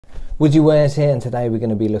Would You Wear's here, and today we're going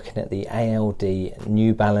to be looking at the ALD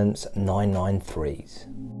New Balance 993s.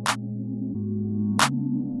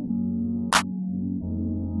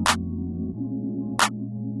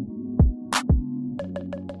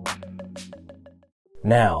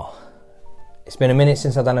 Now, it's been a minute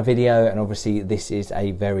since I've done a video, and obviously this is a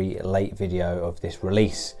very late video of this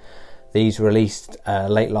release. These released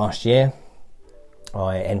late last year.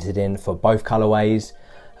 I entered in for both colorways.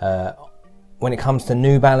 When it comes to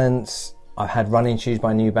New Balance, I've had running shoes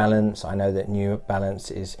by New Balance. I know that New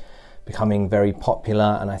Balance is becoming very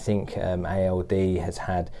popular, and I think ALD has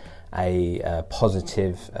had a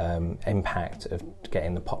positive impact of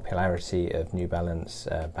getting the popularity of New Balance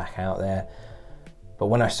back out there. But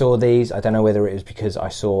when I saw these, I don't know whether it was because I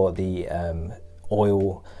saw the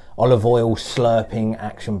olive oil slurping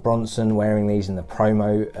Action Bronson wearing these in the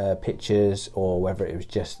promo pictures, or whether it was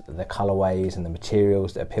just the colorways and the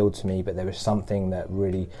materials that appealed to me, but there was something that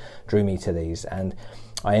really drew me to these, and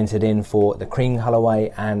I entered in for the cream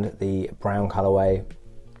colorway and the brown colorway.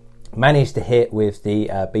 Managed to hit with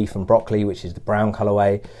the beef and broccoli, which is the brown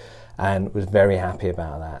colorway, and was very happy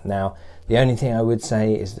about that. Now, the only thing I would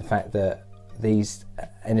say is the fact that these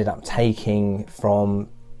ended up taking from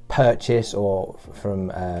purchase or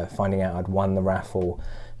from finding out I'd won the raffle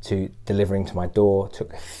to delivering to my door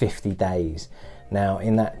took 50 days. Now,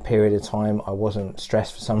 in that period of time, I wasn't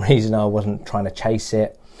stressed for some reason. I wasn't trying to chase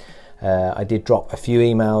it. I did drop a few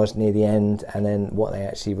emails near the end, and then what they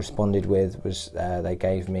actually responded with was they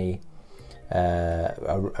gave me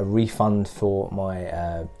a refund for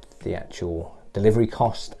my the actual delivery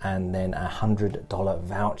cost, and then $100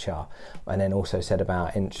 voucher, and then also said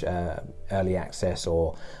about early access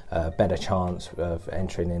or better chance of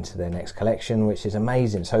entering into their next collection, which is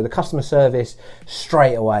amazing. So the customer service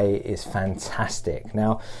straight away is fantastic.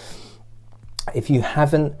 Now, if you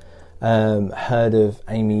haven't heard of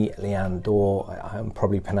Aimé Leon Dore, I'm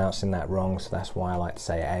probably pronouncing that wrong, so that's why I like to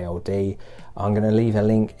say ALD. I'm going to leave a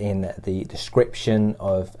link in the description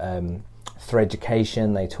of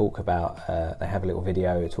Threaducation. They talk about, they have a little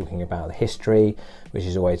video talking about the history, which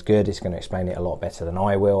is always good. It's going to explain it a lot better than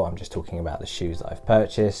I will. I'm just talking about the shoes that I've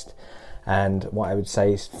purchased. And what I would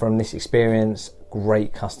say is, from this experience,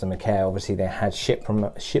 great customer care. Obviously they had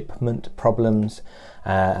shipment problems,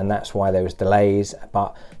 and that's why there was delays,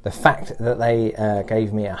 but the fact that they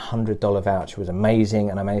gave me $100 voucher was amazing,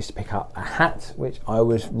 and I managed to pick up a hat, which I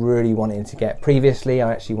was really wanting to get. Previously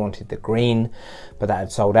I actually wanted the green, but that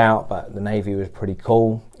had sold out, but the navy was pretty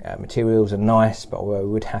cool. Materials are nice, but what I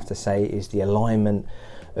would have to say is the alignment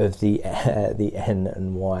of the N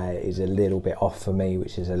and Y is a little bit off for me,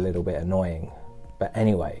 which is a little bit annoying. But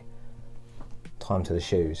anyway, time to the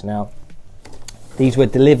shoes. Now, these were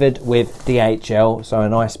delivered with DHL, so a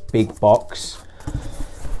nice big box.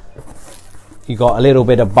 You got a little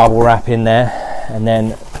bit of bubble wrap in there, and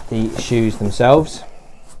then the shoes themselves.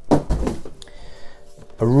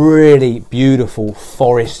 A really beautiful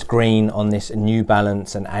forest green on this New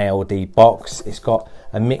Balance and ALD box. It's got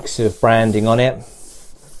a mix of branding on it.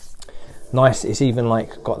 Nice, it's even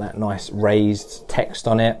like got that nice raised text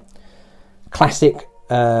on it. Classic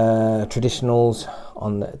traditionals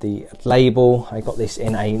on the label. I got this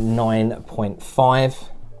in a 9.5,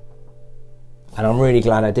 and I'm really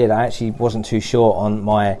glad I did. I actually wasn't too sure on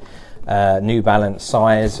my New Balance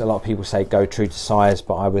size. A lot of people say go true to size,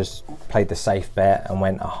 but I played the safe bet and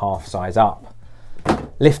went a half size up.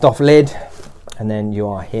 Lift off lid, and then you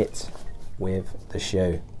are hit with the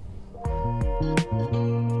shoe.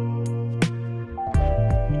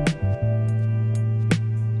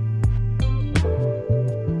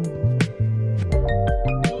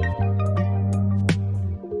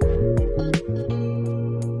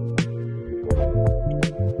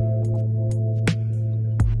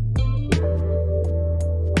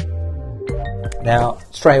 Now,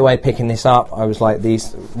 straight away picking this up, I was like,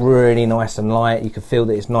 these really nice and light. You can feel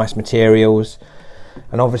that it's nice materials,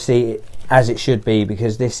 and obviously as it should be,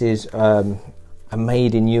 because this is a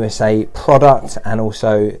made in USA product, and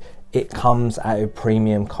also it comes at a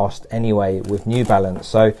premium cost anyway with New Balance.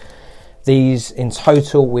 So these in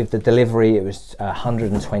total with the delivery, it was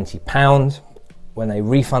 £120. When they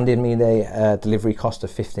refunded me the delivery cost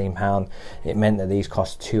of £15, it meant that these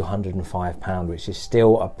cost £205, which is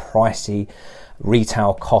still a pricey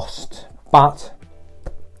retail cost, but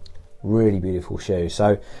really beautiful shoe.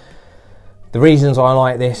 So the reasons I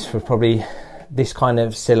like this were probably this kind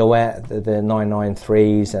of silhouette, the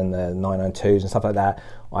 993s and the 992s and stuff like that,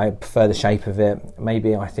 I prefer the shape of it.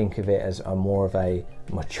 Maybe I think of it as a more of a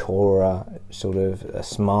maturer, sort of a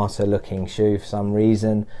smarter looking shoe for some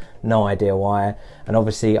reason. No idea why. And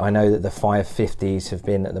obviously I know that the 550s have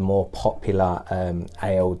been the more popular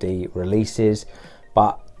ALD releases,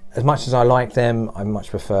 but as much as I like them, I much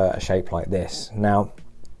prefer a shape like this. Now,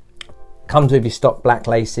 comes with your stock black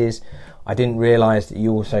laces. I didn't realise that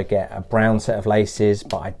you also get a brown set of laces,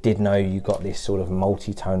 but I did know you got this sort of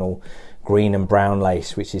multi-tonal green and brown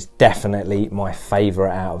lace, which is definitely my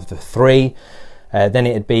favourite out of the three. Then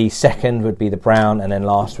it'd be second would be the brown, and then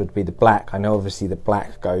last would be the black. I know obviously the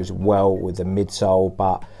black goes well with the midsole,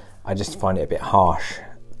 but I just find it a bit harsh.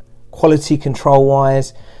 Quality control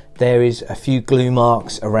wise, there is a few glue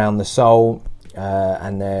marks around the sole,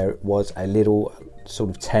 and there was a little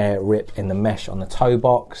sort of tear rip in the mesh on the toe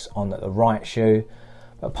box on the right shoe.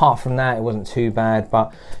 But apart from that, it wasn't too bad.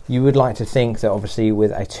 But you would like to think that obviously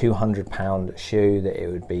with a £200 shoe that it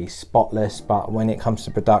would be spotless, but when it comes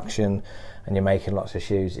to production and you're making lots of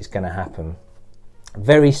shoes, it's going to happen.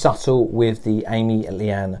 Very subtle with the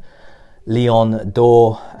Aimé Leon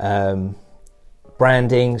Dore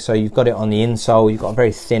branding. So you've got it on the insole, you've got a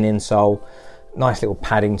very thin insole, nice little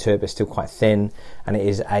padding to it, but still quite thin, and it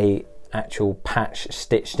is a actual patch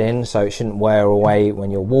stitched in, so it shouldn't wear away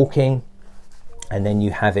when you're walking. And then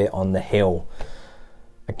you have it on the heel.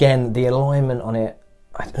 Again, the alignment on it,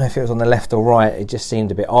 I don't know if it was on the left or right, it just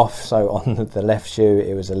seemed a bit off. So on the left shoe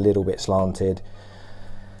it was a little bit slanted,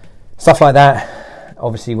 stuff like that.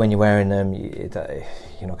 Obviously when you're wearing them,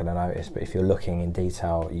 you're not going to notice, but if you're looking in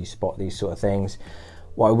detail, you spot these sort of things.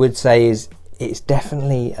 What I would say is it's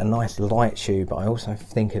definitely a nice light shoe, but I also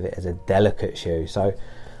think of it as a delicate shoe. So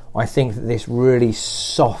I think that this really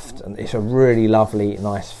soft, and it's a really lovely,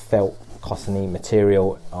 nice felt cottony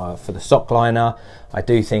material for the sock liner. I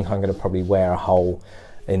do think I'm going to probably wear a hole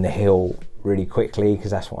in the heel really quickly,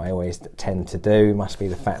 because that's what I always tend to do. Must be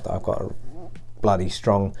the fact that I've got a bloody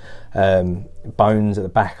strong bones at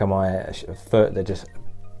the back of my foot that just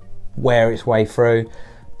wear its way through.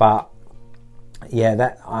 But yeah,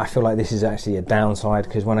 that I feel like this is actually a downside,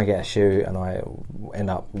 because when I get a shoe and I end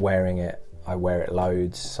up wearing it, I wear it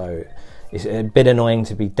loads, so it's a bit annoying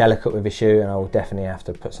to be delicate with a shoe, and I will definitely have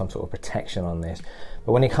to put some sort of protection on this.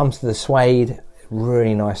 But when it comes to the suede,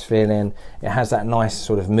 really nice feeling. It has that nice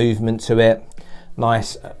sort of movement to it,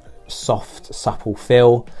 nice soft supple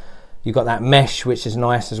feel. You've got that mesh, which is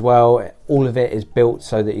nice as well. All of it is built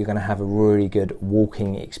so that you're going to have a really good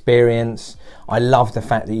walking experience. I love the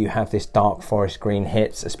fact that you have this dark forest green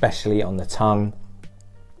hits, especially on the tongue.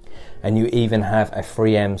 And you even have a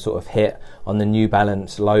 3M sort of hit on the New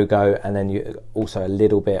Balance logo, and then you also a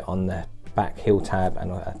little bit on the back heel tab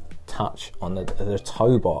and a touch on the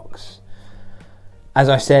toe box. As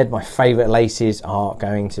I said, my favourite laces are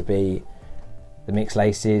going to be the mixed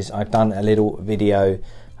laces. I've done a little video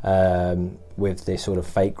with this sort of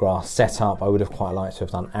fake grass setup. I would have quite liked to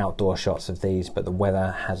have done outdoor shots of these, but the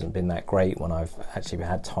weather hasn't been that great when I've actually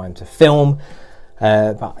had time to film.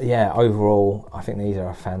 But yeah, overall, I think these are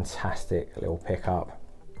a fantastic little pickup.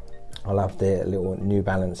 I love the little New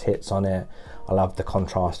Balance hits on it. I love the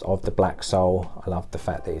contrast of the black sole. I love the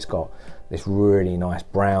fact that it's got this really nice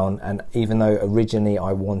brown. And even though originally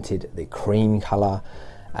I wanted the cream colour,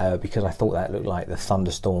 because I thought that looked like the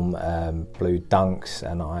Thunderstorm blue Dunks,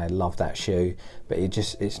 and I love that shoe, but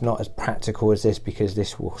it's not as practical as this, because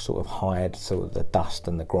this will sort of hide sort of the dust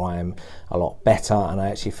and the grime a lot better, and I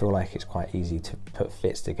actually feel like it's quite easy to put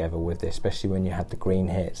fits together with this, especially when you have the green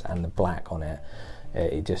hits and the black on it.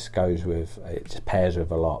 It just pairs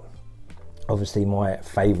with a lot. Obviously my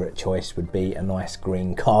favourite choice would be a nice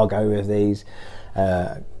green cargo with these.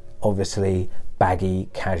 Obviously baggy,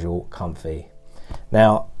 casual, comfy.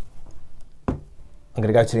 Now, I'm going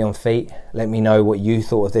to go to the on feet. Let me know what you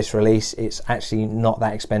thought of this release. It's actually not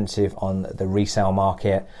that expensive on the resale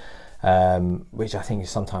market, which I think is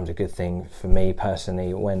sometimes a good thing for me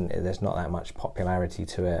personally. When there's not that much popularity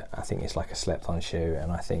to it, I think it's like a slept on shoe,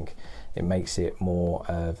 and I think it makes it more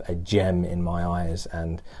of a gem in my eyes,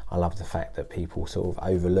 and I love the fact that people sort of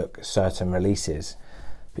overlook certain releases.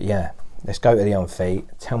 But yeah, let's go to the on feet.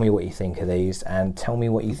 Tell me what you think of these, and tell me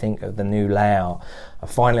what you think of the new layout.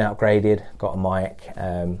 I've finally upgraded, got a mic.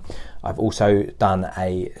 I've also done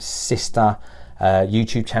a sister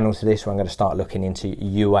YouTube channel to this, where I'm going to start looking into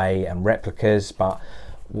UA and replicas, but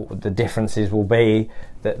the differences will be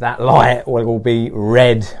that light will be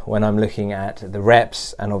red when I'm looking at the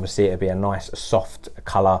reps, and obviously it'll be a nice soft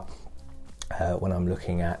colour when I'm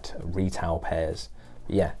looking at retail pairs.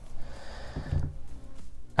 Yeah,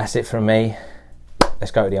 that's it from me.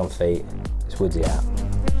 let's go to the on feet. It's Woodsy out.